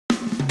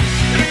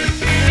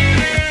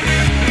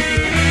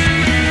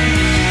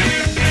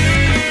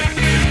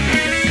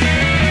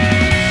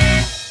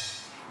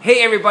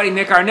Hey everybody,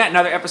 Nick Arnette,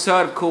 another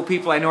episode of Cool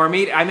People I Know or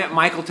Meet. I met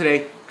Michael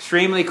today,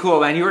 extremely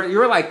cool, man.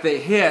 You're like the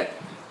hit.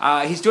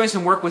 He's doing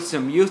some work with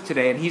some youth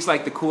today, and he's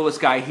like the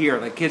coolest guy here.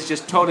 The kids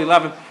just totally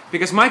love him.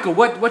 Because Michael,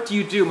 what do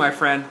you do, my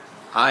friend?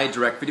 I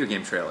direct video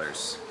game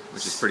trailers,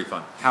 which is pretty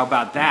fun. How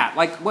about that?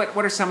 Like, what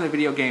are some of the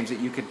video games that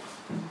you could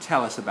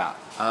tell us about?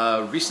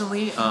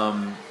 Recently,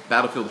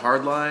 Battlefield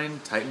Hardline,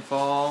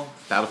 Titanfall,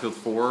 Battlefield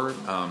 4,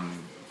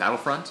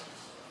 Battlefront.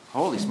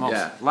 Holy smokes!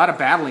 Yeah. A lot of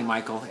battling,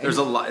 Michael. There's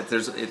a lot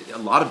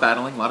of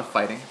battling, a lot of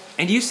fighting.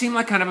 And you seem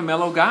like kind of a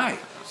mellow guy.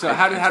 So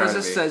how does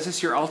this? Is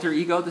this your alter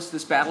ego?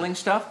 This battling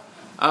stuff?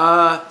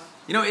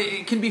 You know,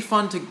 it can be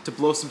fun to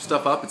blow some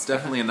stuff up. It's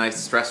definitely a nice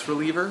stress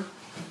reliever.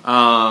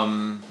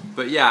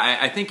 But yeah,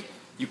 I think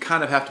you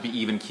kind of have to be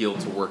even-keeled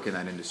to work in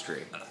that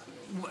industry.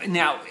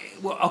 Now,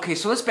 okay,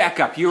 so let's back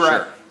up.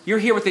 You're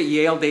here with the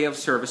Yale Day of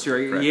Service. You're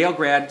a Correct. Yale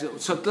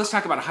grad. So let's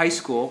talk about high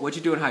school. What'd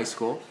you do in high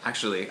school?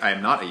 Actually, I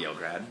am not a Yale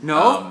grad.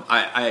 No?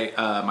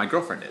 My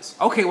girlfriend is.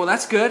 Okay, well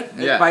that's good.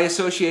 Yeah. By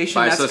association,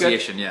 By that's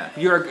association, good. yeah.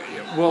 You're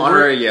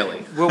Honorary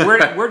Yaley. Well,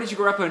 where did you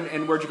grow up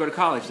and where'd you go to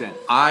college then?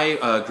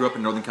 I grew up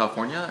in Northern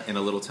California in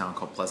a little town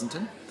called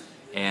Pleasanton,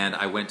 and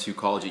I went to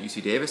college at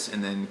UC Davis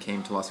and then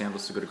came to Los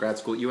Angeles to go to grad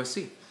school at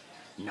USC.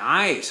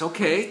 Nice.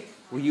 Okay.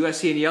 Well,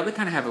 USC and Yale, they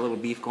kind of have a little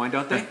beef going,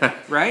 don't they?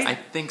 Right? I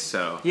think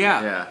so.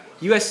 Yeah.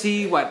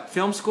 USC, what?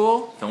 Film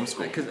school? Film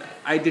school. Because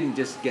I didn't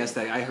just guess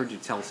that. I heard you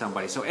tell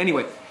somebody. So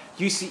anyway,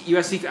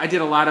 USC. I did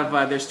a lot of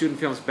their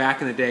student films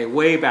back in the day,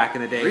 way back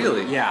in the day.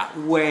 Really? Yeah,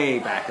 way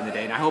back in the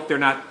day. And I hope they're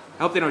not.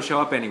 I hope they don't show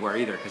up anywhere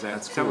either, because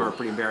some of them are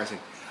pretty embarrassing.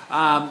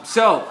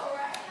 So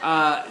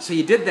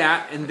you did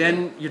that, and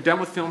then you're done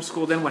with film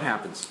school. Then what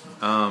happens?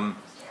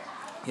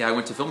 Yeah, I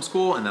went to film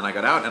school, and then I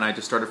got out, and I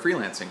just started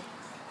freelancing.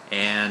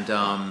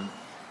 And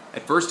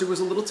at first it was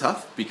a little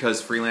tough,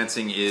 because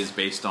freelancing is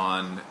based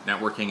on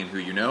networking and who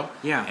you know.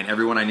 Yeah. And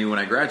everyone I knew when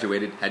I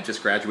graduated had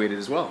just graduated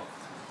as well.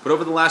 But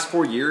over the last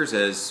 4 years,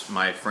 as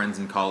my friends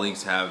and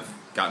colleagues have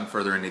gotten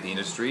further into the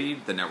industry,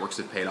 the networks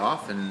have paid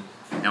off, and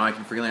now I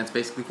can freelance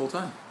basically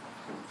full-time.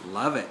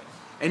 Love it.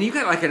 And you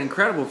got like an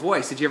incredible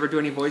voice. Did you ever do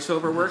any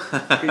voiceover work?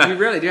 'Cause you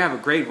really do have a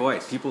great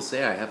voice. People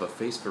say I have a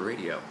face for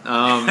radio.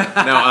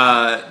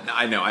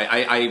 I know.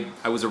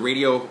 I was a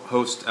radio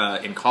host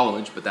in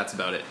college, but that's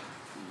about it.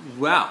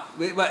 Wow.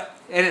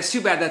 And it's too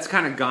bad that's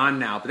kind of gone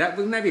now. But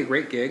wouldn't that be a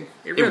great gig?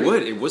 It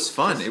would. It was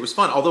fun. It was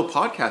fun. Although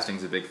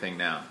podcasting's a big thing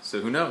now, so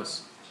who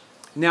knows?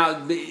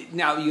 Now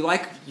you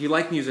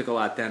like music a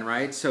lot, then,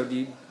 right? So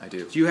I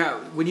do. Do you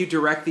have, when you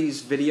direct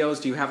these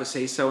videos, do you have a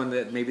say so in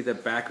maybe the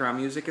background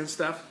music and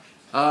stuff?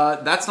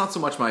 That's not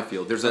so much my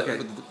field. There's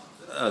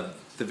the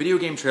video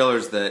game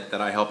trailers that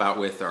I help out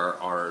with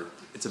are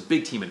it's a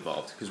big team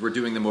involved, because we're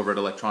doing them over at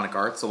Electronic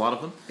Arts, a lot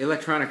of them.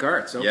 Electronic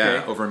Arts, okay.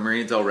 Yeah, over in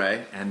Marina Del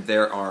Rey, and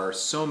there are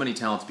so many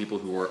talented people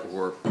who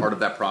are part of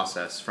that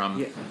process,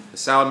 from the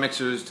sound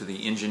mixers to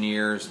the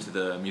engineers to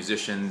the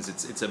musicians.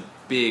 It's a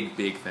big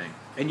thing.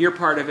 And your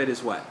part of it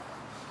is what?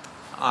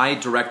 I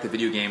direct the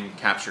video game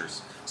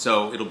captures,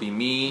 so it'll be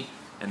me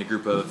and a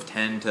group of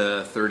 10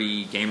 to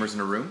 30 gamers in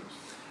a room.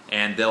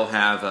 And they'll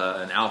have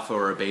an alpha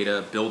or a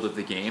beta build of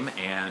the game,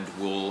 and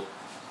we'll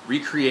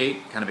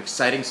recreate kind of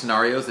exciting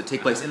scenarios that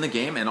take place in the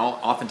game, and I'll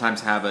oftentimes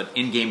have an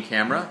in-game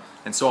camera,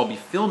 and so I'll be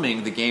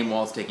filming the game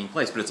while it's taking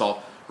place, but it's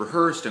all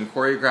rehearsed and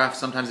choreographed.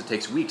 Sometimes it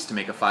takes weeks to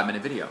make a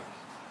 5-minute video.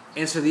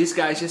 And so these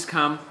guys just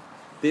come,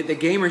 the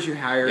gamers you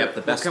hire... Yep,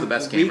 the best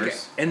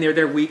gamers. And they're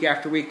there week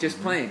after week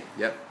just playing.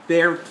 Yep.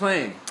 They're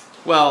playing.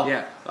 Well,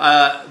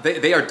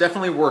 they are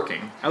definitely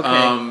working,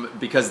 okay.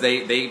 Because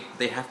they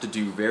have to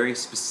do very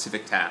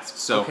specific tasks.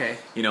 So,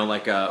 you know,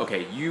 like,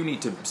 okay, you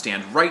need to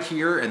stand right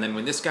here, and then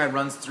when this guy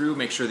runs through,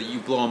 make sure that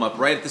you blow him up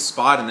right at this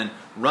spot, and then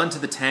run to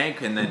the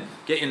tank, and then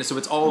get in. So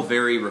it's all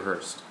very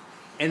rehearsed.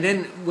 And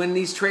then when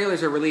these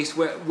trailers are released,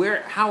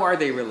 how are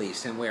they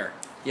released and where?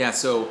 Yeah,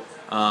 so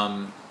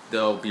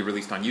they'll be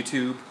released on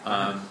YouTube,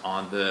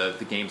 on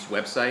the game's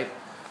website.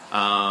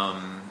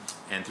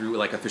 And through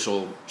like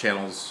official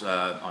channels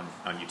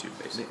on YouTube,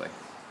 basically.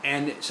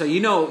 And so you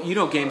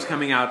know games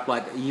coming out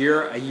like a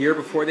year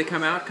before they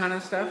come out, kind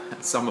of stuff.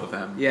 Some of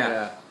them.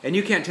 Yeah. And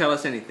you can't tell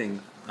us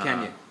anything,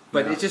 can you?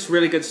 But it's just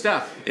really good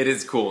stuff. It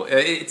is cool.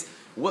 It's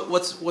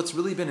what's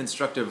really been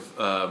instructive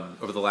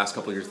over the last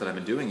couple of years that I've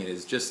been doing it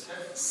is just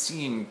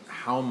seeing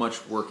how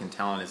much work and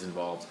talent is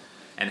involved,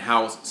 and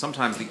how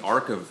sometimes the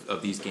arc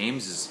of these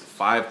games is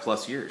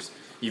 5+ years.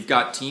 You've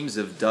got teams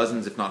of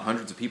dozens, if not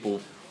hundreds, of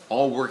people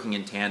all working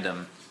in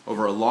tandem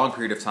over a long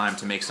period of time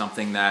to make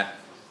something that,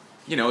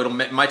 you know,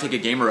 it might take a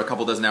gamer a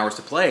couple dozen hours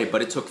to play, but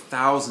it took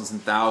thousands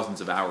and thousands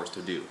of hours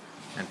to do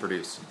and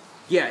produce.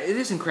 Yeah, it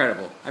is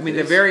incredible. I mean,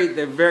 the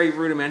very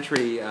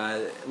rudimentary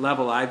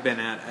level I've been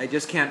at, I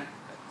just can't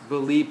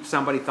believe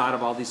somebody thought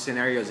of all these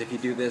scenarios. If you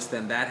do this,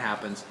 then that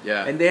happens.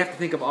 Yeah. And they have to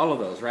think of all of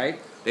those,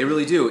 right? They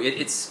really do.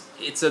 It's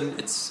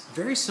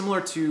very similar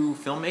to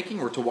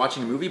filmmaking or to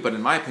watching a movie, but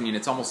in my opinion,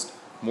 it's almost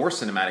more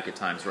cinematic at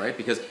times, right?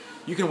 Because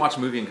you can watch a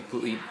movie and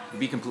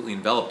be completely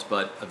enveloped,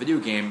 but a video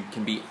game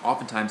can be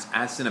oftentimes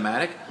as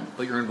cinematic,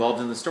 but you're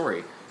involved in the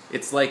story.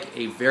 It's like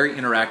a very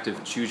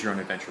interactive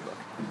choose-your-own-adventure book.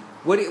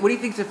 What do you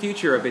think's the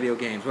future of video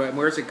games?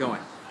 Where's it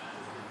going?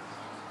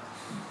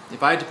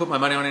 If I had to put my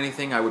money on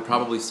anything, I would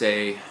probably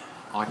say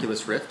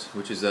Oculus Rift,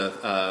 which is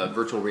a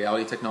virtual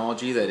reality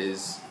technology that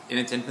is in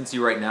its infancy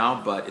right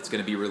now, but it's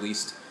going to be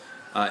released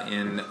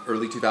in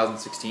early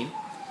 2016.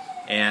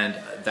 And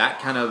that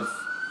kind of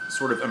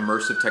sort of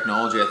immersive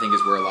technology, I think,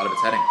 is where a lot of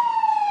it's heading.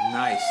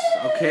 Nice.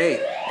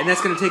 Okay. And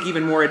that's going to take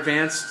even more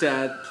advanced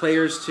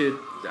players to,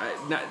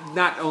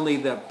 not only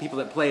the people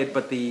that play it,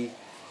 but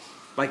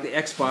like the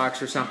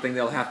Xbox or something,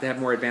 they'll have to have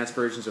more advanced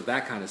versions of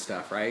that kind of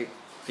stuff, right?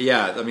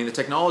 Yeah, I mean, the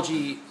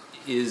technology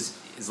is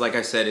like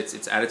I said,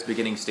 it's at its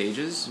beginning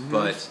stages,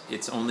 but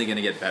it's only going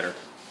to get better.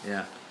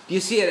 Yeah. Do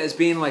you see it as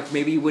being like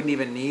maybe you wouldn't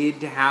even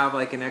need to have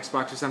like an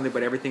Xbox or something,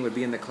 but everything would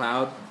be in the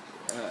cloud?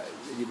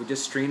 You would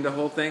just stream the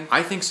whole thing?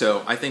 I think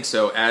so. I think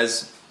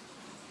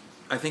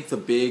the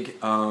big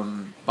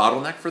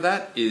bottleneck for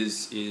that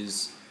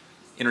is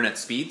internet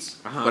speeds.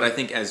 But I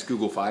think as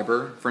Google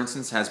Fiber, for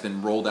instance, has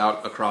been rolled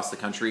out across the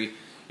country,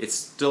 it's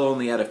still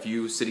only at a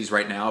few cities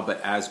right now, but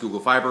as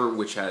Google Fiber,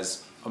 which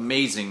has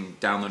amazing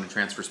download and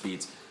transfer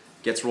speeds,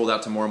 gets rolled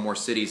out to more and more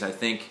cities, I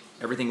think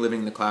everything living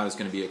in the cloud is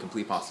going to be a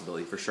complete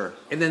possibility for sure.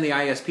 And then the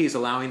ISP is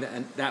allowing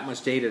that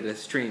much data to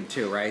stream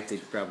too, right? They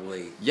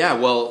probably... Yeah,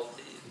 well,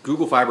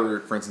 Google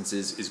Fiber, for instance,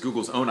 is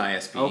Google's own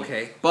ISP.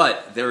 Okay.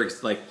 But they're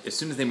like, as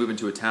soon as they move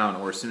into a town,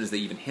 or as soon as they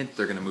even hint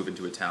they're going to move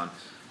into a town,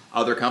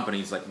 other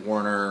companies like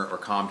Warner or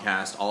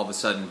Comcast all of a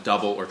sudden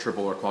double or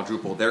triple or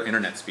quadruple their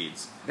internet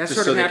speeds. That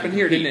sort of happened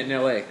here, didn't it,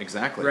 in LA?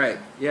 Exactly. Right,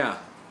 yeah.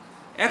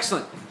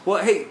 Excellent.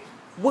 Well, hey,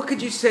 what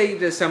could you say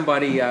to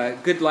somebody,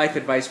 good life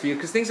advice for you?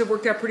 Because things have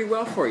worked out pretty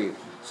well for you.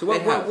 So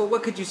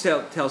what could you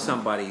tell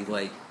somebody,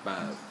 like...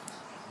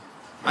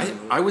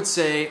 I would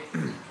say...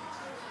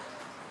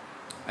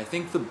 I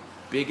think the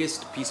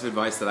biggest piece of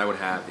advice that I would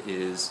have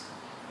is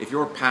if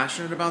you're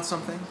passionate about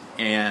something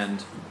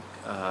and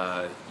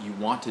you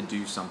want to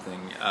do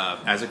something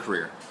as a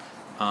career,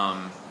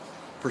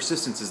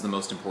 persistence is the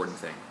most important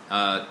thing.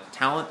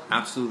 Talent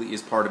absolutely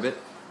is part of it,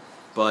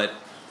 but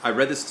I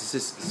read this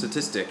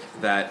statistic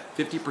that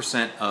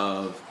 50%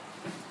 of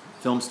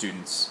film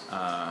students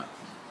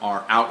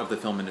are out of the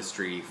film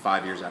industry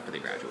 5 years after they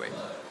graduate.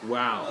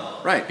 Wow.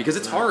 Right, because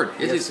it's hard.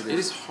 It Yes,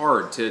 is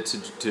hard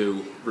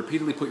to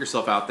repeatedly put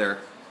yourself out there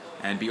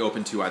and be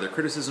open to either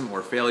criticism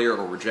or failure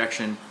or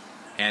rejection,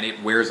 and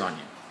it wears on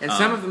you. And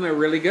some of them are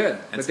really good,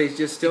 but they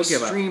just still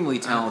give up. Extremely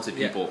talented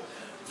people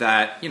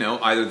that,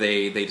 either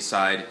they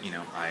decide,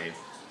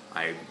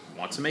 I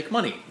want to make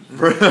money,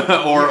 or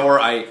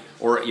the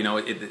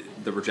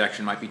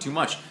rejection might be too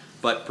much.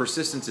 But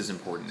persistence is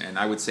important, and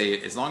I would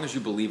say as long as you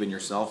believe in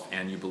yourself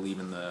and you believe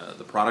in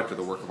the product or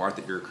the work of art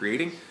that you're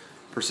creating,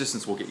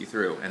 persistence will get you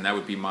through. And that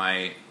would be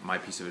my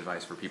piece of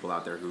advice for people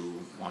out there who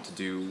want to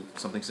do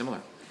something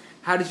similar.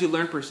 How did you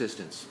learn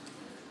persistence?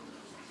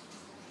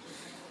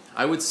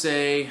 I would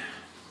say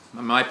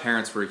my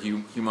parents were a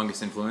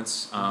humongous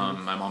influence.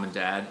 My mom and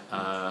dad.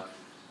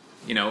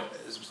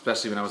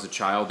 Especially when I was a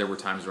child, there were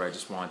times where I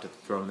just wanted to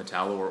throw in the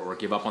towel or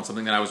give up on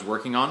something that I was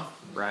working on.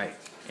 Right.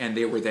 And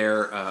they were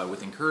there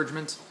with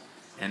encouragement,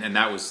 and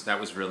that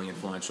was really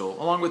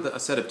influential, along with a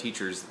set of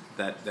teachers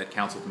that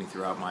counseled me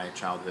throughout my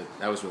childhood.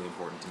 That was really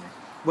important to me.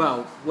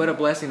 Well, what a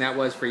blessing that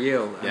was for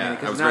you. Yeah,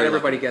 because not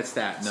everybody gets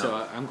that. No.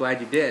 So I'm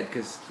glad you did,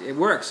 because it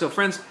works. So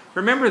friends,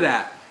 remember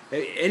that.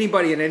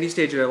 Anybody in any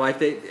stage of their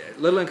life,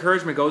 little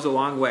encouragement goes a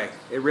long way.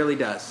 It really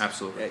does.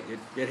 Absolutely.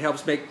 It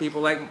helps make people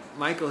like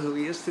Michael, who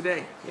he is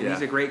today. And he's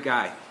a great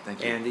guy.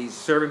 Thank you. And he's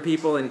serving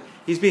people, and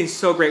he's being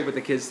so great with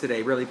the kids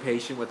today, really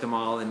patient with them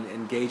all and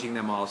engaging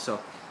them all. So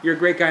you're a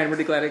great guy, and I'm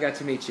really glad I got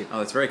to meet you. Oh,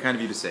 that's very kind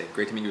of you to say.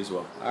 Great to meet you as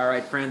well. All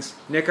right, friends.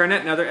 Nick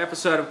Arnette, another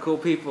episode of Cool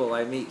People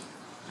I met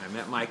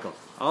Michael.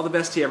 All the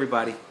best to you,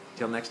 everybody.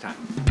 Till next time.